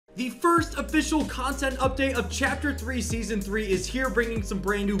The first official content update of Chapter 3 Season 3 is here, bringing some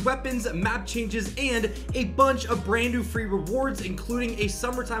brand new weapons, map changes, and a bunch of brand new free rewards, including a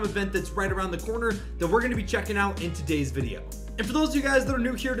summertime event that's right around the corner that we're going to be checking out in today's video. And for those of you guys that are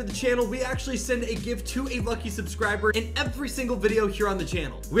new here to the channel, we actually send a gift to a lucky subscriber in every single video here on the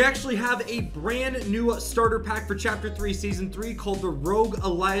channel. We actually have a brand new starter pack for Chapter 3 Season 3 called the Rogue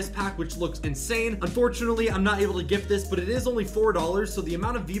Elias pack, which looks insane. Unfortunately, I'm not able to gift this, but it is only $4, so the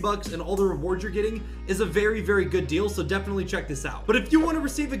amount of V-Bucks and all the rewards you're getting is a very, very good deal, so definitely check this out. But if you want to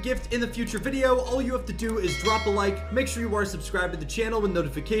receive a gift in the future video, all you have to do is drop a like, make sure you are subscribed to the channel with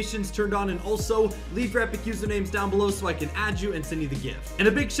notifications turned on, and also leave your epic usernames down below so I can add you and send you the gift. And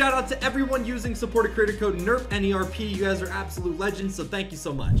a big shout out to everyone using supported creator code NERP, N-E-R-P. You guys are absolute legends, so thank you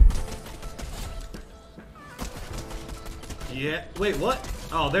so much. Yeah, wait, what?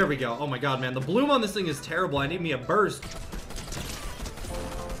 Oh, there we go. Oh my god, man, the bloom on this thing is terrible. I need me a burst.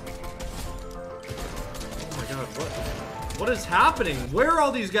 Oh my god, what is happening? Where are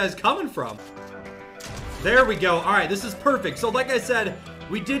all these guys coming from? There we go. All right, this is perfect. So like I said,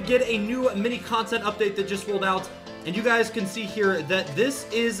 we did get a new mini content update that just rolled out. And you guys can see here that this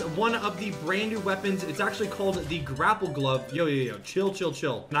is one of the brand new weapons. It's actually called the Grapple Glove. Yo, chill.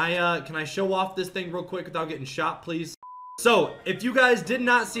 Can I show off this thing real quick without getting shot, please? So, if you guys did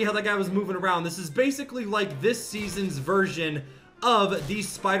not see how that guy was moving around, this is basically like this season's version of the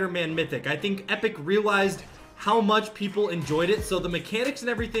Spider-Man Mythic. I think Epic realized how much people enjoyed it, so the mechanics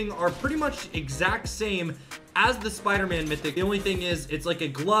and everything are pretty much exact same as the Spider-Man Mythic. The only thing is it's like a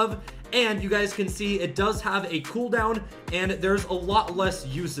glove, and you guys can see it does have a cooldown and there's a lot less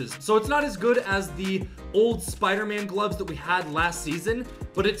uses. So it's not as good as the old Spider-Man gloves that we had last season,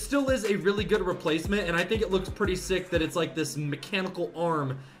 but it still is a really good replacement, and I think it looks pretty sick that it's like this mechanical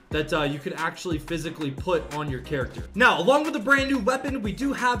arm that you can actually physically put on your character. Now, along with the brand new weapon, we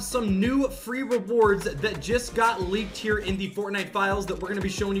do have some new free rewards that just got leaked here in the Fortnite files that we're gonna be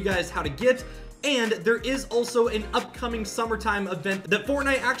showing you guys how to get. And there is also an upcoming summertime event that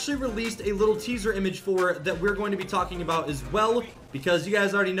Fortnite actually released a little teaser image for that we're going to be talking about as well, because you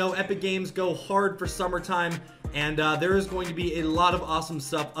guys already know Epic Games go hard for summertime, and there is going to be a lot of awesome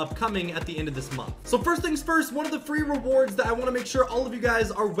stuff upcoming at the end of this month. So first things first, one of the free rewards that I want to make sure all of you guys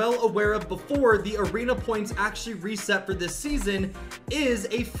are well aware of before the arena points actually reset for this season is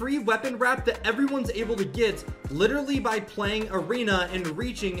a free weapon wrap that everyone's able to get literally by playing arena and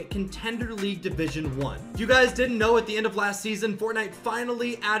reaching Contender League Division 1. If you guys didn't know, at the end of last season, Fortnite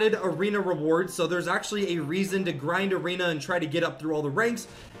finally added arena rewards, so there's actually a reason to grind arena and try to get up through all the ranks.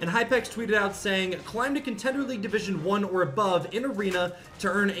 And Hypex tweeted out saying, climb to Contender League Division 1 or above in arena to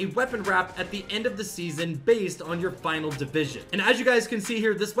earn a weapon wrap at the end of the season based on your final division. And as you guys can see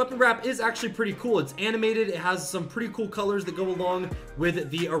here, this weapon wrap is actually pretty cool. It's animated, it has some pretty cool colors that go along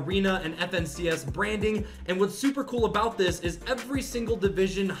with the arena and FNCS branding. And what's super cool about this is every single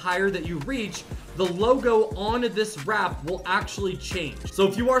division higher that you reach, the logo on this wrap will actually change. So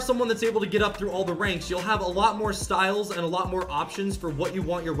if you are someone that's able to get up through all the ranks, you'll have a lot more styles and a lot more options for what you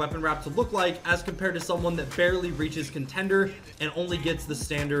want your weapon wrap to look like as compared to someone that barely reaches contender and only gets the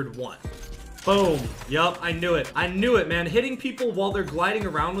standard one. Boom. Yup, I knew it. I knew it, man. Hitting people while they're gliding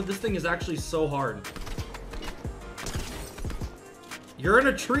around with this thing is actually so hard. You're in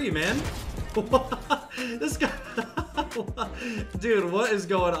a tree, man. This guy... Dude, what is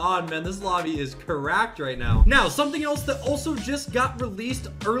going on, man? This lobby is cracked right now. Now, something else that also just got released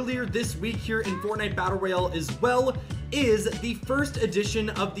earlier this week here in Fortnite Battle Royale as well is the first edition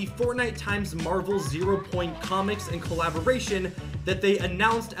of the Fortnite x Marvel 0 Point comics and collaboration that they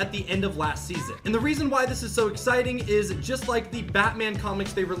announced at the end of last season. And the reason why this is so exciting is just like the Batman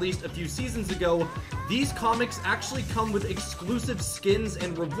comics they released a few seasons ago, these comics actually come with exclusive skins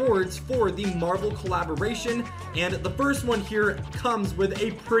and rewards for the Marvel collaboration, and the first one here comes with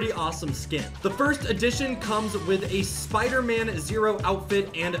a pretty awesome skin. The first edition comes with a Spider-Man Zero outfit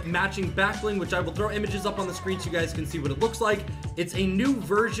and matching backbling, which I will throw images up on the screen so you guys can see what it looks like. It's a new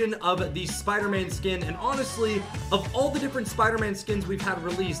version of the Spider-Man skin, and honestly, of all the different Spider-Man skins we've had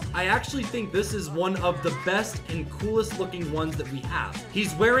released, I actually think this is one of the best and coolest looking ones that we have.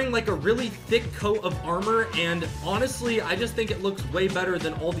 He's wearing like a really thick coat of armor, and honestly, I just think it looks way better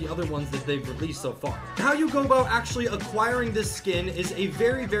than all the other ones that they've released so far. How you go about actually acquiring this skin is a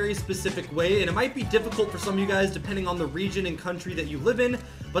very, very specific way, and it might be difficult for some of you guys depending on the region and country that you live in,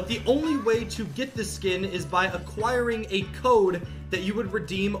 but the only way to get this skin is by acquiring a code that you would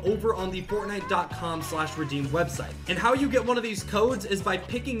redeem over on the Fortnite.com/redeem website. And how you get one of these codes is by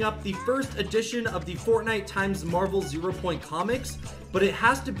picking up the first edition of the Fortnite x Marvel 0 Point comics, but it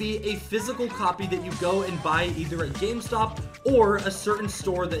has to be a physical copy that you go and buy either at GameStop or a certain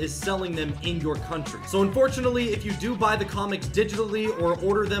store that is selling them in your country. So unfortunately, if you do buy the comics digitally or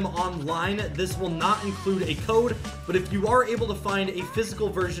order them online, this will not include a code, but if you are able to find a physical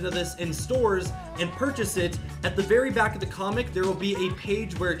version of this in stores and purchase it, at the very back of the comic, there will be a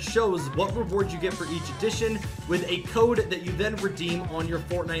page where it shows what rewards you get for each edition with a code that you then redeem on your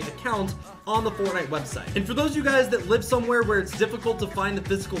Fortnite account on the Fortnite website. And for those of you guys that live somewhere where it's difficult to find the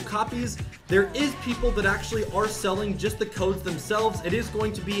physical copies, there is people that actually are selling just the codes themselves. It is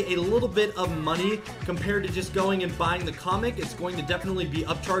going to be a little bit of money compared to just going and buying the comic. It's going to definitely be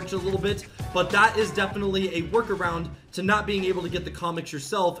upcharged a little bit, but that is definitely a workaround to not being able to get the comics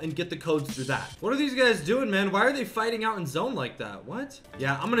yourself and get the codes through that. What are these guys doing, man? Why are they fighting out in zone like that? What?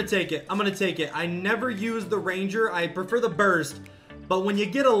 Yeah, I'm gonna take it. I'm gonna take it. I never use the Ranger. I prefer the Burst. But when you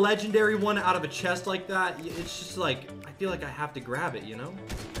get a legendary one out of a chest like that, it's just like, I feel like I have to grab it, you know?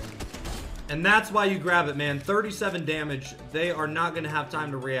 And that's why you grab it, man. 37 damage. They are not gonna have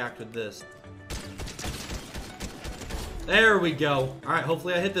time to react with this. There we go. All right,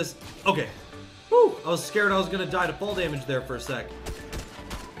 hopefully I hit this. Okay. Whew, I was scared I was gonna die to fall damage there for a sec.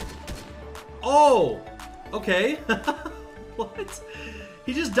 Oh, okay. What?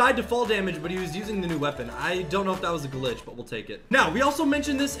 He just died to fall damage, but he was using the new weapon. I don't know if that was a glitch, but we'll take it. Now, we also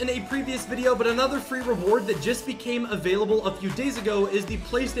mentioned this in a previous video, but another free reward that just became available a few days ago is the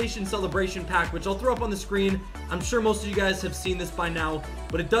PlayStation Celebration Pack, which I'll throw up on the screen. I'm sure most of you guys have seen this by now,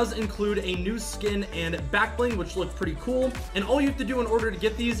 but it does include a new skin and back bling, which look pretty cool. And all you have to do in order to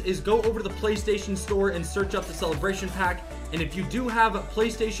get these is go over to the PlayStation Store and search up the Celebration Pack. And if you do have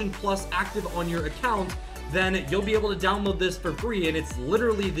PlayStation Plus active on your account, then you'll be able to download this for free, and it's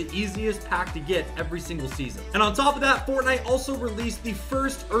literally the easiest pack to get every single season. And on top of that, Fortnite also released the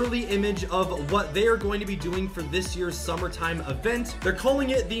first early image of what they are going to be doing for this year's summertime event. They're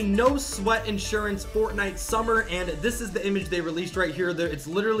calling it the No Sweat Insurance Fortnite Summer, and this is the image they released right here. It's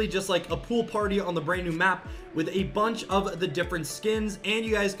literally just like a pool party on the brand new map with a bunch of the different skins, and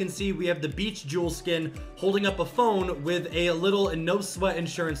you guys can see we have the Beach Jewel skin holding up a phone with a little No Sweat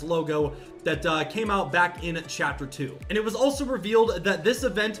Insurance logo that came out back in Chapter 2. And it was also revealed that this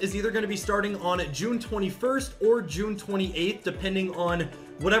event is either going to be starting on June 21st or June 28th, depending on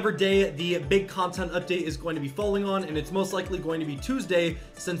whatever day the big content update is going to be falling on, and it's most likely going to be Tuesday,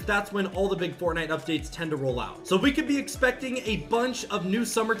 since that's when all the big Fortnite updates tend to roll out. So we could be expecting a bunch of new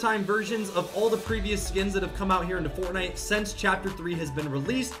summertime versions of all the previous skins that have come out here into Fortnite since Chapter 3 has been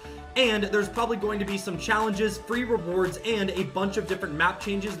released. And there's probably going to be some challenges, free rewards, and a bunch of different map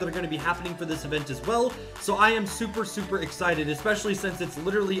changes that are going to be happening for this event as well. So I am super, super excited, especially since it's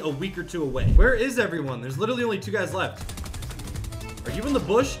literally a week or two away. Where is everyone? There's literally only 2 guys left. Are you in the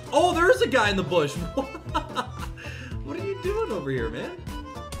bush? Oh, there is a guy in the bush. What are you doing over here, man?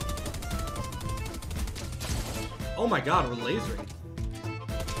 Oh my God, we're lasering.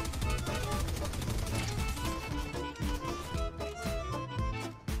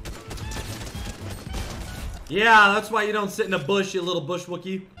 Yeah, that's why you don't sit in a bush, you little bush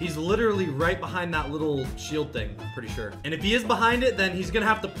Wookie. He's literally right behind that little shield thing, I'm pretty sure. And if he is behind it, then he's gonna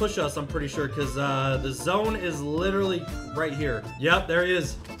have to push us, I'm pretty sure, because the zone is literally right here. Yep, there he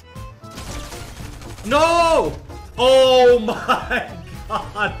is. No! Oh my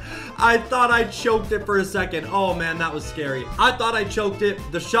God. I thought I choked it for a second. Oh man, that was scary. I thought I choked it.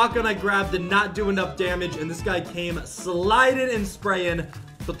 The shotgun I grabbed did not do enough damage, and this guy came sliding and spraying.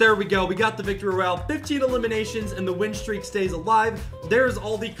 But there we go. We got the victory royale. 15 eliminations, and the win streak stays alive. There's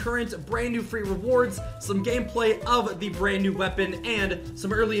all the current brand new free rewards, some gameplay of the brand new weapon, and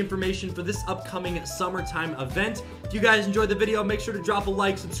some early information for this upcoming summertime event. If you guys enjoyed the video, make sure to drop a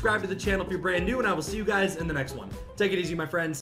like, subscribe to the channel if you're brand new, and I will see you guys in the next one. Take it easy, my friends.